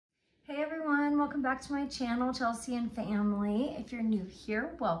welcome back to my channel, Chelsea and Family. If you're new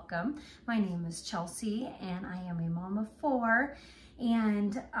here, welcome. My name is Chelsea and I am a mom of 4,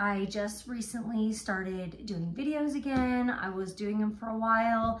 and I just recently started doing videos again. I was doing them for a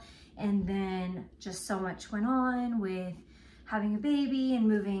while and then just so much went on with having a baby and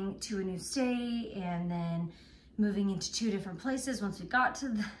moving to a new state and then moving into 2 different places once we got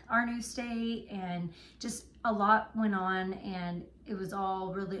to our new state, and just a lot went on and it was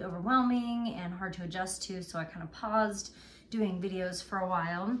all really overwhelming and hard to adjust to, so I kind of paused doing videos for a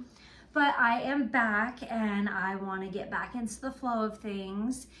while. But I am back and I want to get back into the flow of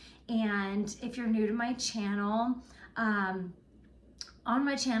things. And if you're new to my channel, on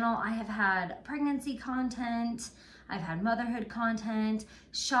my channel I have had pregnancy content, I've had motherhood content,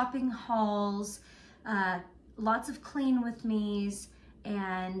 shopping hauls, lots of clean with me's,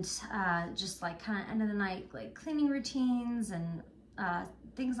 and just like kind of end of the night like cleaning routines and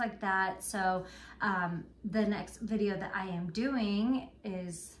things like that. So the next video that I am doing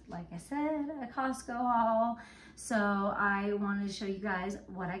is, like I said, a Costco haul. So I wanted to show you guys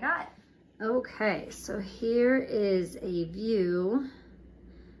what I got. Okay, so here is a view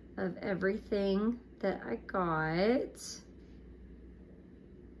of everything that I got.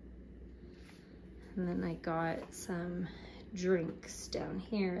 And then I got some drinks down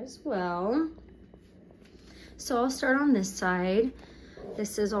here as well. So I'll start on this side.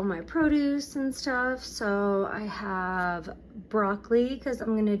 This is all my produce and stuff. So I have broccoli because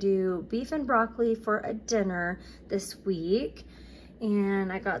I'm gonna do beef and broccoli for a dinner this week.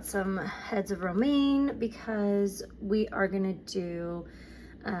 And I got some heads of romaine because we are gonna do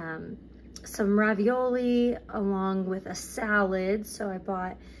some ravioli along with a salad. So I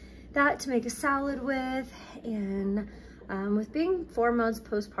bought that to make a salad with. And with being 4 months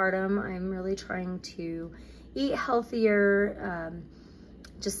postpartum, I'm really trying to eat healthier,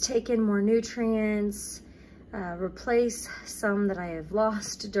 just take in more nutrients, replace some that I have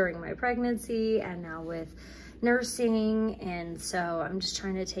lost during my pregnancy and now with nursing. And so I'm just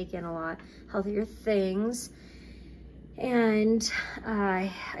trying to take in a lot healthier things. And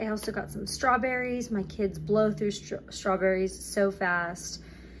I also got some strawberries. My kids blow through strawberries so fast.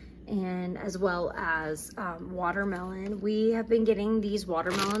 And as well as watermelon. We have been getting these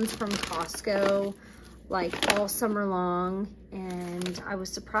watermelons from Costco like all summer long, and I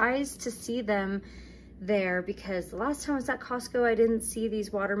was surprised to see them there because the last time I was at Costco I didn't see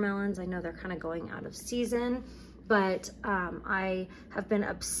these watermelons. I know they're kind of going out of season, but I have been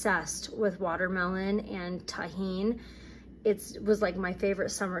obsessed with watermelon and tahini. It was like my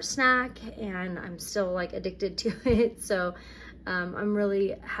favorite summer snack and I'm still like addicted to it. So I'm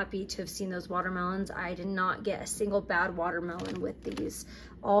really happy to have seen those watermelons. I did not get a single bad watermelon with these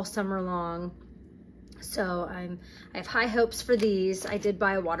all summer long. So I have high hopes for these. I did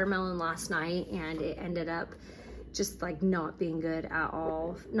buy a watermelon last night and it ended up just like not being good at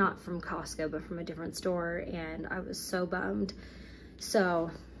all. Not from Costco, but from a different store, and I was so bummed. So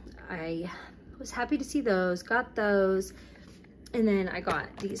I was happy to see those, got those. And then I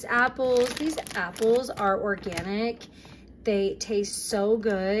got these apples. These apples are organic. They taste so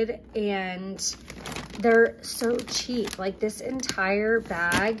good and they're so cheap. Like this entire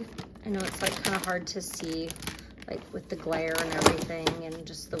bag, I know it's like kind of hard to see like with the glare and everything and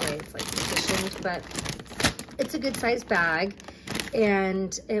just the way it's like positioned, but it's a good sized bag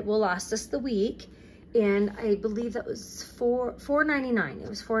and it will last us the week. And I believe that was $4.99. It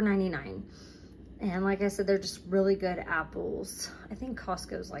was $4.99. And like I said, they're just really good apples. I think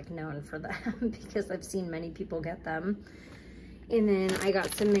Costco's like known for them because I've seen many people get them. And then I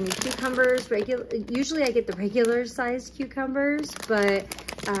got some mini cucumbers. Usually I get the regular sized cucumbers, but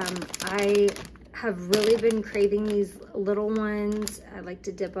I have really been craving these little ones. I like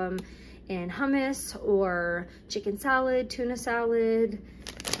to dip them in hummus or chicken salad, tuna salad,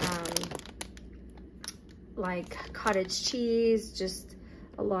 like cottage cheese, just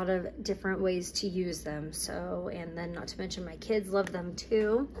a lot of different ways to use them. So, and then not to mention my kids love them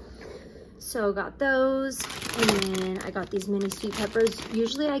too. So got those, and then I got these mini sweet peppers.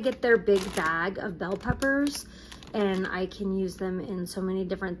 Usually I get their big bag of bell peppers and I can use them in so many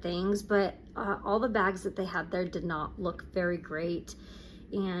different things, but all the bags that they had there did not look very great.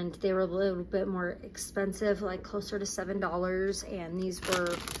 And they were a little bit more expensive, like closer to $7, and these were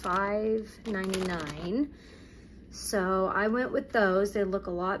 $5.99. So I went with those. They look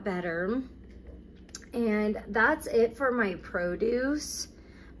a lot better. And that's it for my produce.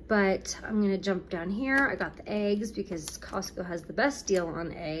 But I'm gonna jump down here. I got the eggs because Costco has the best deal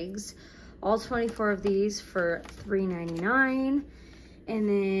on eggs. All 24 of these for $3.99. And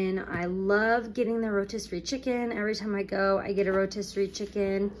then I love getting the rotisserie chicken. Every time I go, I get a rotisserie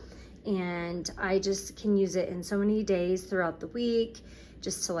chicken. and I just can use it in so many days throughout the week,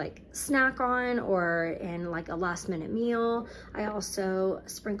 just to like snack on or in like a last minute meal. I also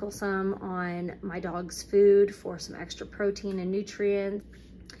sprinkle some on my dog's food for some extra protein and nutrients.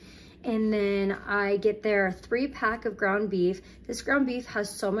 And then I get their 3-pack of ground beef. This ground beef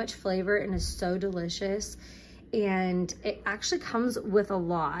has so much flavor and is so delicious. And it actually comes with a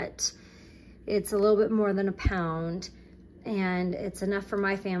lot. It's a little bit more than a pound, and it's enough for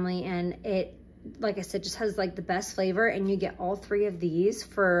my family. And it, like I said, just has like the best flavor, and you get all 3 of these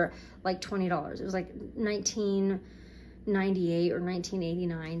for like $20. It was like $19.98 or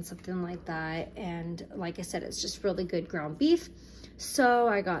 $19.89, something like that. And like I said, it's just really good ground beef. So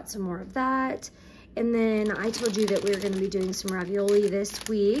I got some more of that. And then I told you that we were going to be doing some ravioli this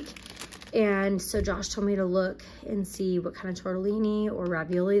week. And so Josh told me to look and see what kind of tortellini or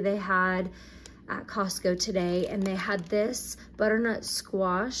ravioli they had at Costco today. And they had this butternut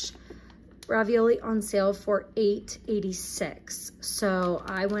squash ravioli on sale for $8.86. So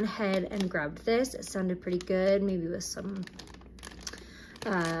I went ahead and grabbed this. It sounded pretty good, maybe with some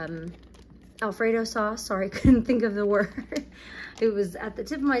Alfredo sauce. Sorry, I couldn't think of the word. It was at the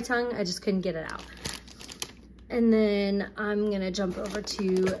tip of my tongue. I just couldn't get it out. And then I'm gonna jump over to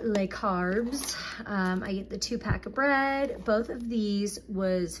Les Carbs. I get the 2-pack of bread. Both of these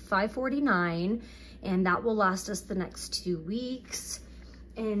was $5.49, and that will last us the next 2 weeks.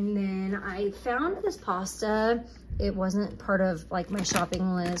 And then I found this pasta. It wasn't part of like my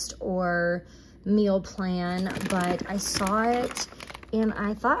shopping list or meal plan, but I saw it and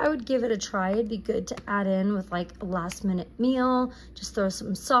I thought I would give it a try. It'd be good to add in with like a last minute meal. Just throw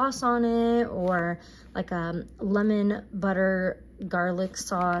some sauce on it, or like a lemon butter garlic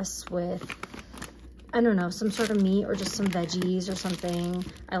sauce with, I don't know, some sort of meat or just some veggies or something.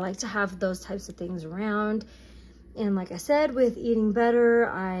 I like to have those types of things around. And like I said, with eating better,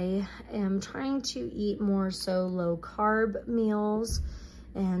 I am trying to eat more so low carb meals.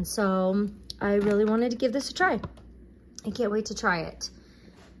 And so I really wanted to give this a try. I can't wait to try it.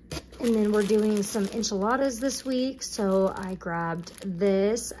 And then we're doing some enchiladas this week. So I grabbed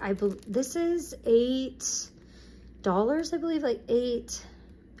this. This is $8, I believe, like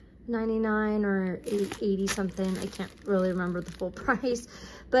 $8.99 or $8.80 something. I can't really remember the full price,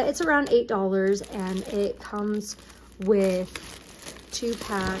 but it's around $8, and it comes with 2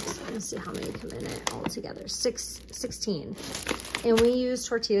 packs. Let's see how many come in it all together. 16. And we use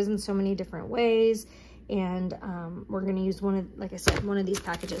tortillas in so many different ways. And we're gonna use one of, like I said, one of these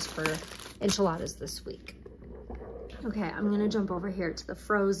packages for enchiladas this week. Okay, I'm gonna jump over here to the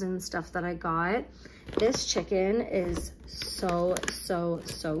frozen stuff that I got. This chicken is so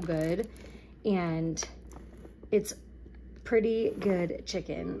good. And it's pretty good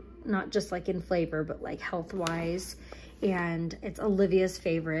chicken, not just like in flavor, but like health-wise. And it's Olivia's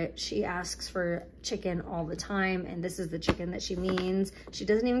favorite. She asks for chicken all the time, and this is the chicken that she means. She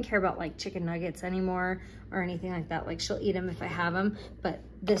doesn't even care about like chicken nuggets anymore or anything like that. Like, she'll eat them if I have them, but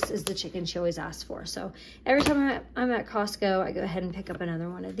this is the chicken she always asks for. So every time I'm at Costco, I go ahead and pick up another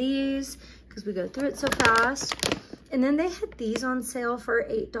one of these because we go through it so fast. And then they had these on sale for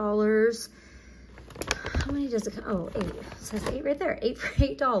 $8. How many does it come? Oh, 8. It says 8 right there. 8 for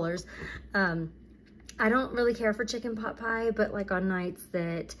 $8. I don't really care for chicken pot pie, but like on nights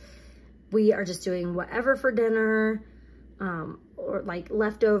that we are just doing whatever for dinner, or like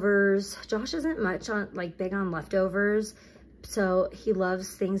leftovers. Josh isn't much on like big on leftovers, so he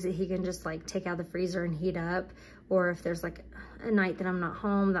loves things that he can just like take out of the freezer and heat up. Or if there's like a night that I'm not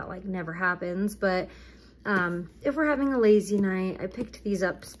home, that like never happens. But if we're having a lazy night, I picked these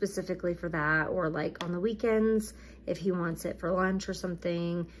up specifically for that. Or like on the weekends, if he wants it for lunch or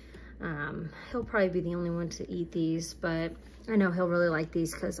something. He'll probably be the only one to eat these, but I know he'll really like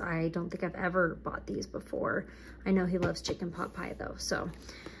these because I don't think I've ever bought these before. I know he loves chicken pot pie though, so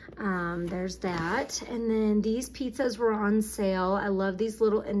there's that. And then these pizzas were on sale. I love these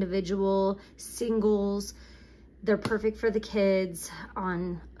little individual singles. They're perfect for the kids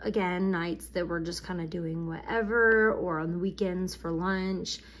on, again, nights that we're just kind of doing whatever, or on the weekends for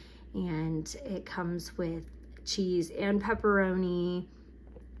lunch. And it comes with cheese and pepperoni.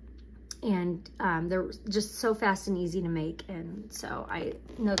 And they're just so fast and easy to make. And so I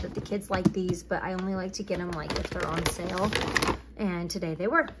know that the kids like these, but I only like to get them like if they're on sale. And today they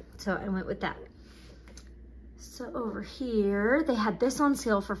were, so I went with that. So over here, they had this on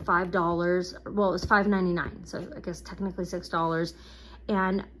sale for $5. Well, it was $5.99, so I guess technically $6.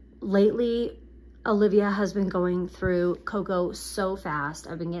 And lately, Olivia has been going through cocoa so fast.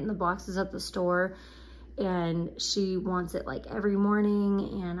 I've been getting the boxes at the store, and she wants it like every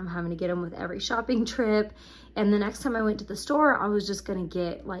morning, and I'm having to get them with every shopping trip. And the next time I went to the store, I was just gonna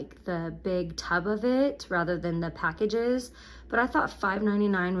get like the big tub of it rather than the packages. But I thought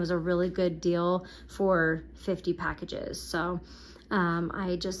 $5.99 was a really good deal for 50 packages. So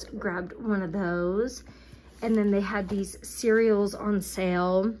I just grabbed one of those. And then they had these cereals on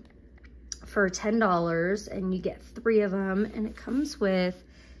sale for $10, and you get 3 of them, and it comes with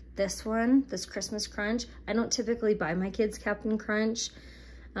this one, this Christmas Crunch. I don't typically buy my kids Captain Crunch.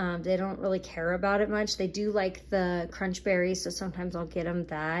 They don't really care about it much. They do like the Crunch Berries, so sometimes I'll get them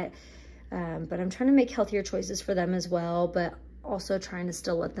that. But I'm trying to make healthier choices for them as well, but also trying to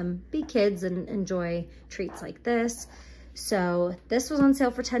still let them be kids and enjoy treats like this. So this was on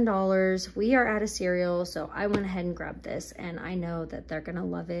sale for $10. We are out of cereal, so I went ahead and grabbed this, and I know that they're gonna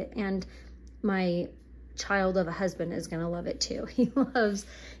love it. And my child of a husband is gonna love it too. He loves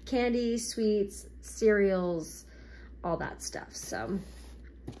candy, sweets, cereals, all that stuff. So,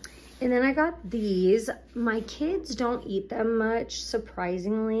 and then I got these. My kids don't eat them much,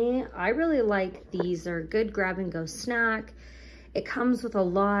 surprisingly. I really like these. They're a good grab and go snack. It comes with a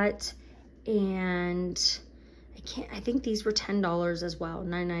lot, and I think these were $10 as well,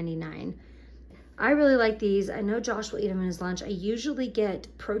 $9.99. I really like these. I know Josh will eat them in his lunch. I usually get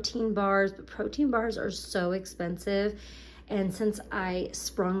protein bars, but protein bars are so expensive. And since I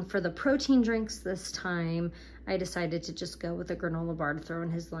sprung for the protein drinks this time, I decided to just go with a granola bar to throw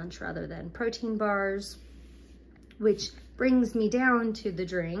in his lunch rather than protein bars, which brings me down to the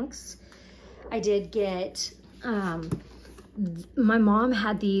drinks. I did get, my mom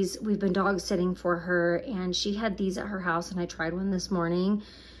had these. We've been dog sitting for her, and she had these at her house, and I tried one this morning,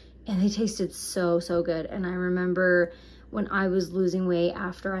 and they tasted so, so good. And I remember when I was losing weight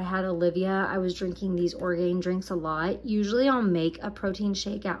after I had Olivia, I was drinking these Orgain drinks a lot. Usually I'll make a protein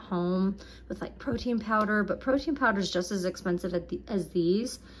shake at home with like protein powder, but protein powder is just as expensive as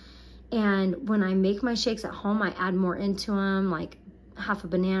these. And when I make my shakes at home, I add more into them, like half a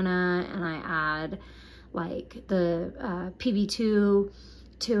banana, and I add like the PB2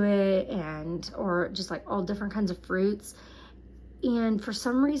 to it, or just like all different kinds of fruits. And for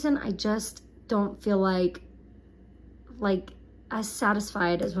some reason, I just don't feel like as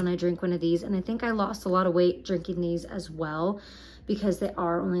satisfied as when I drink one of these. And I think I lost a lot of weight drinking these as well, because they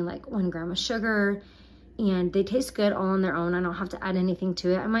are only like 1 gram of sugar, and they taste good all on their own. I don't have to add anything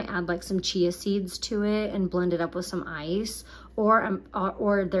to it. I might add like some chia seeds to it and blend it up with some ice, or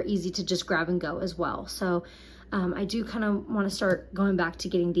they're easy to just grab and go as well. So I do kind of want to start going back to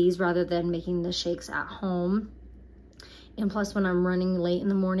getting these rather than making the shakes at home. And plus, when I'm running late in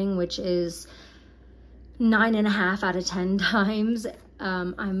the morning, which is 9.5 out of 10 times,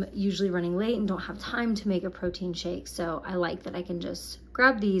 I'm usually running late and don't have time to make a protein shake. So I like that I can just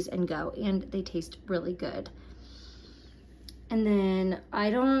grab these and go, and they taste really good. And then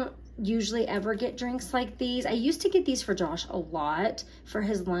I don't usually ever get drinks like these. I used to get these for Josh a lot for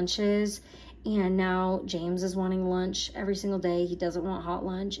his lunches, and now James is wanting lunch every single day. He doesn't want hot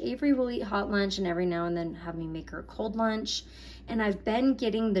lunch. Avery will eat hot lunch and every now and then have me make her a cold lunch. And I've been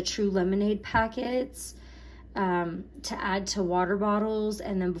getting the True Lemonade packets to add to water bottles.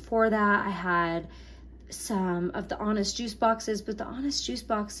 And then before that, I had some of the Honest juice boxes, but the Honest juice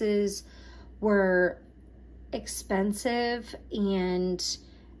boxes were expensive, and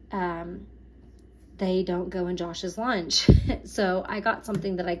they don't go in Josh's lunch. So I got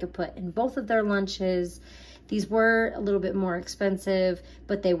something that I could put in both of their lunches. These were a little bit more expensive,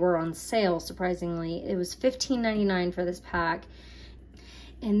 but they were on sale, surprisingly. It was $15.99 for this pack.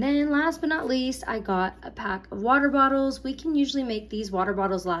 And then last but not least, I got a pack of water bottles. We can usually make these water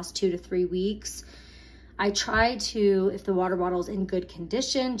bottles last 2 to 3 weeks. I try to, if the water bottle's in good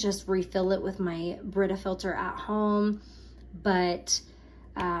condition, just refill it with my Brita filter at home. But,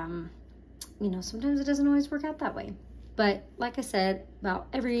 you know, sometimes it doesn't always work out that way. But like I said, about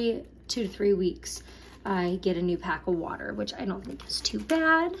every 2 to 3 weeks, I get a new pack of water, which I don't think is too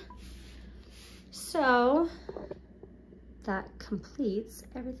bad. So that completes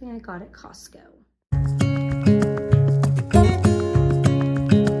everything I got at Costco.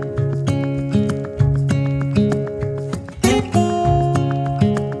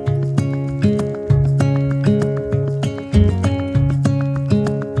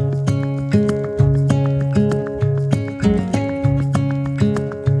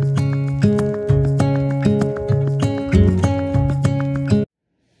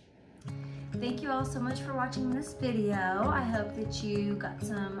 Thank you all so much for watching this video. I hope that you got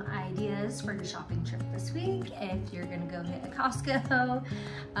some ideas for your shopping trip this week if you're gonna go hit a Costco.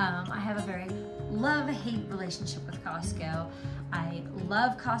 I have a very love-hate relationship with Costco. I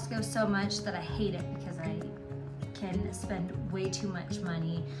love Costco so much that I hate it because I can spend way too much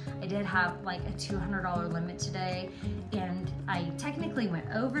money. I did have like a $200 limit today, and I technically went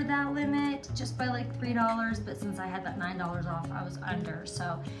over that limit just by like $3, but since I had that $9 off, I was under,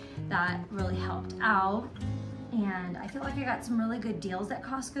 so that really helped out. And I feel like I got some really good deals at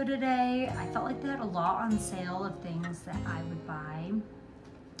Costco today. I felt like they had a lot on sale of things that I would buy.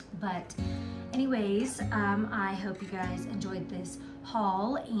 But anyways, I hope you guys enjoyed this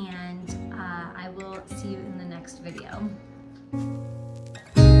haul, and I will see you in the next video.